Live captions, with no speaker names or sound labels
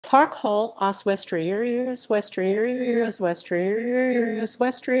Park Hall, Oswestry, Oswestry, Oswestry, Oswestry,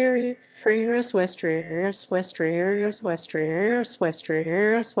 Oswestry, Oswestry, Oswestry, Oswestry,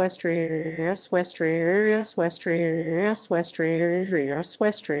 Oswestry, Oswestry, Oswestry, Oswestry,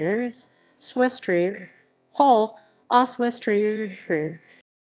 Oswestry, Oswestry, Hall, Oswestry.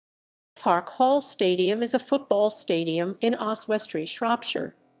 Park Hall Stadium is a football stadium in Oswestry,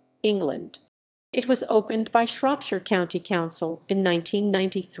 Shropshire, England. It was opened by Shropshire County Council in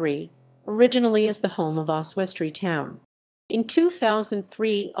 1993, originally as the home of Oswestry Town. In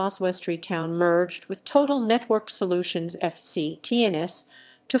 2003, Oswestry Town merged with Total Network Solutions F.C. (TNS)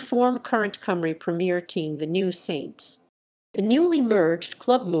 to form current Cymru Premier team, the New Saints. The newly merged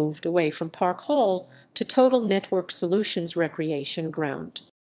club moved away from Park Hall to Total Network Solutions Recreation Ground.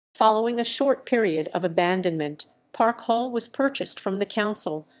 Following a short period of abandonment, Park Hall was purchased from the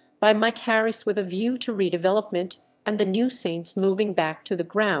council by Mike Harris with a view to redevelopment and the New Saints moving back to the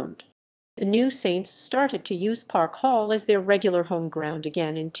ground. The New Saints started to use Park Hall as their regular home ground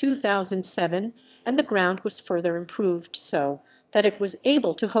again in 2007, and the ground was further improved so that it was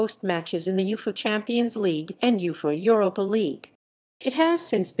able to host matches in the UEFA Champions League and UEFA Europa League. It has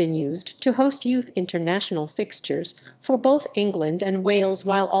since been used to host youth international fixtures for both England and Wales,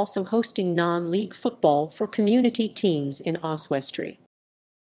 while also hosting non-league football for community teams in Oswestry.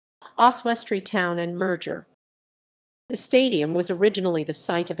 Oswestry Town and merger. The stadium was originally the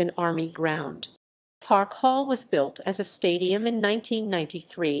site of an army ground. Park Hall was built as a stadium in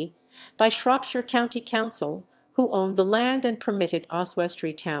 1993 by Shropshire County Council, who owned the land and permitted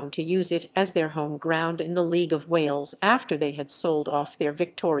Oswestry Town to use it as their home ground in the League of Wales after they had sold off their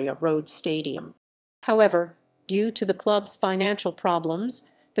Victoria Road Stadium. However, due to the club's financial problems,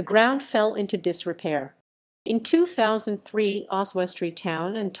 the ground fell into disrepair. In 2003, Oswestry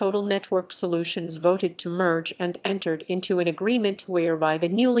Town and Total Network Solutions voted to merge and entered into an agreement whereby the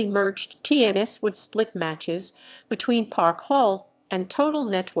newly merged TNS would split matches between Park Hall and Total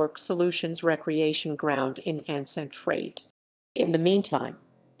Network Solutions Recreation Ground in Ansett. In the meantime,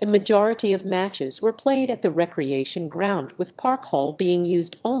 the majority of matches were played at the recreation ground, with Park Hall being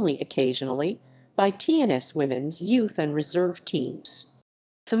used only occasionally by TNS women's, youth and reserve teams.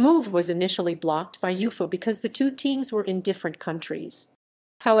 The move was initially blocked by UEFA because the two teams were in different countries.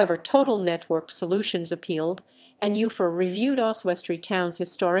 However, Total Network Solutions appealed, and UEFA reviewed Oswestry Town's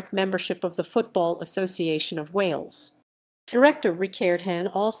historic membership of the Football Association of Wales. Director Richard Han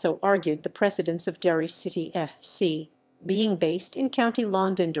also argued the precedence of Derry City FC, being based in County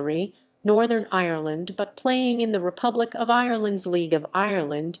Londonderry, Northern Ireland, but playing in the Republic of Ireland's League of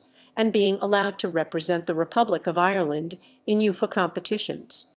Ireland, and being allowed to represent the Republic of Ireland in UEFA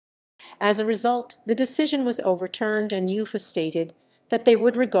competitions. As a result, the decision was overturned, and UEFA stated that they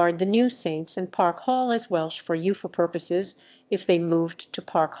would regard the New Saints and Park Hall as Welsh for UEFA purposes if they moved to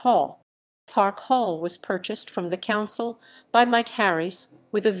Park Hall. Park Hall was purchased from the council by Mike Harris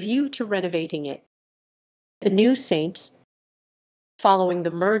with a view to renovating it. The New Saints. Following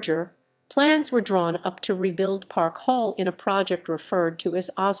the merger, plans were drawn up to rebuild Park Hall in a project referred to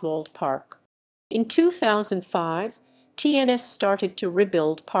as Oswald Park. In 2005, TNS started to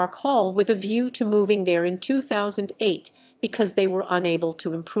rebuild Park Hall with a view to moving there in 2008 because they were unable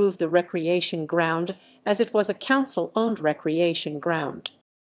to improve the recreation ground as it was a council-owned recreation ground.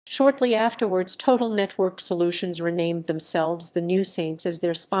 Shortly afterwards, Total Network Solutions renamed themselves the New Saints as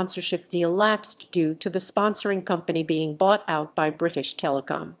their sponsorship deal lapsed due to the sponsoring company being bought out by British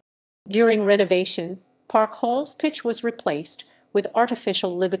Telecom. During renovation, Park Hall's pitch was replaced with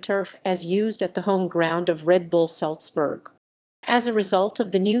artificial LiberTurf as used at the home ground of Red Bull Salzburg. As a result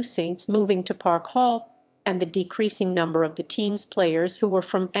of the New Saints moving to Park Hall and the decreasing number of the team's players who were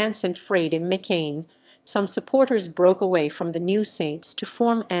from Ansett in McCain, some supporters broke away from the New Saints to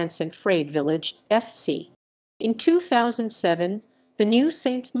form Ansett Village FC. In 2007, the New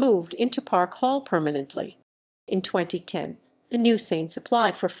Saints moved into Park Hall permanently. In 2010, the New Saints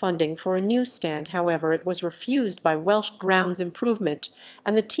applied for funding for a new stand, however it was refused by Welsh Grounds Improvement,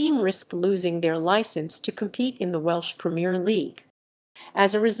 and the team risked losing their license to compete in the Welsh Premier League.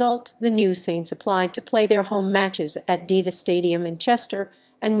 As a result, the New Saints applied to play their home matches at Diva Stadium in Chester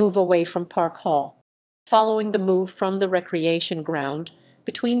and move away from Park Hall. Following the move from the recreation ground,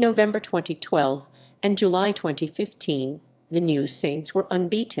 between November 2012 and July 2015, the New Saints were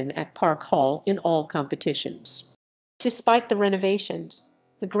unbeaten at Park Hall in all competitions. Despite the renovations,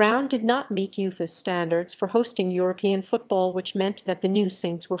 the ground did not meet UEFA's standards for hosting European football, which meant that the New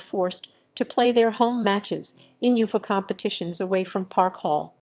Saints were forced to play their home matches in UEFA competitions away from Park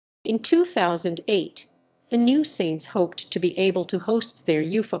Hall. In 2008, the New Saints hoped to be able to host their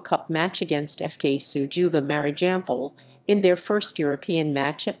UEFA Cup match against FK Sujuva Marijampol in their first European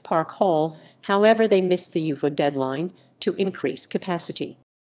match at Park Hall. However, they missed the UEFA deadline to increase capacity.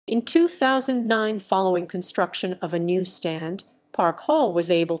 In 2009, following construction of a new stand, Park Hall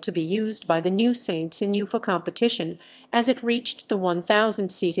was able to be used by the new Saints in UEFA competition as it reached the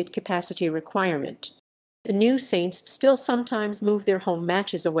 1,000-seated capacity requirement. The new Saints still sometimes move their home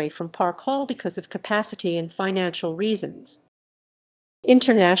matches away from Park Hall because of capacity and financial reasons.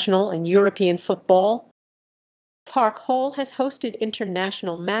 International and European football. Park Hall has hosted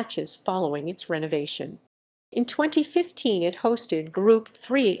international matches following its renovation. In 2015, it hosted Group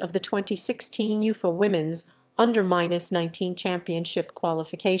 3 of the 2016 UEFA Women's Under-19 Championship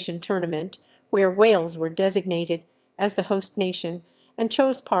qualification tournament, where Wales were designated as the host nation and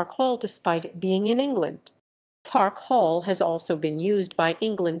chose Park Hall despite it being in England. Park Hall has also been used by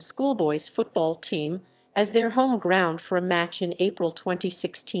England's schoolboys football team as their home ground for a match in April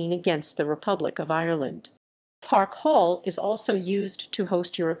 2016 against the Republic of Ireland. Park Hall is also used to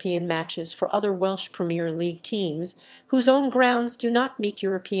host European matches for other Welsh Premier League teams whose own grounds do not meet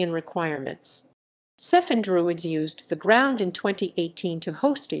European requirements. Cefn Druids used the ground in 2018 to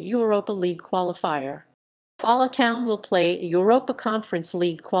host a Europa League qualifier. Town will play a Europa Conference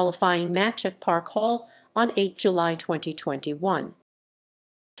League qualifying match at Park Hall on 8 July 2021.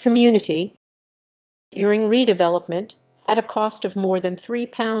 Community. During redevelopment, at a cost of more than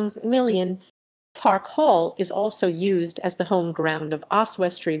 £3 million, Park Hall is also used as the home ground of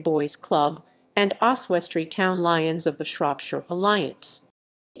Oswestry Boys Club and Oswestry Town Lions of the Shropshire Alliance.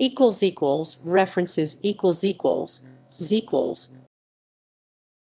 References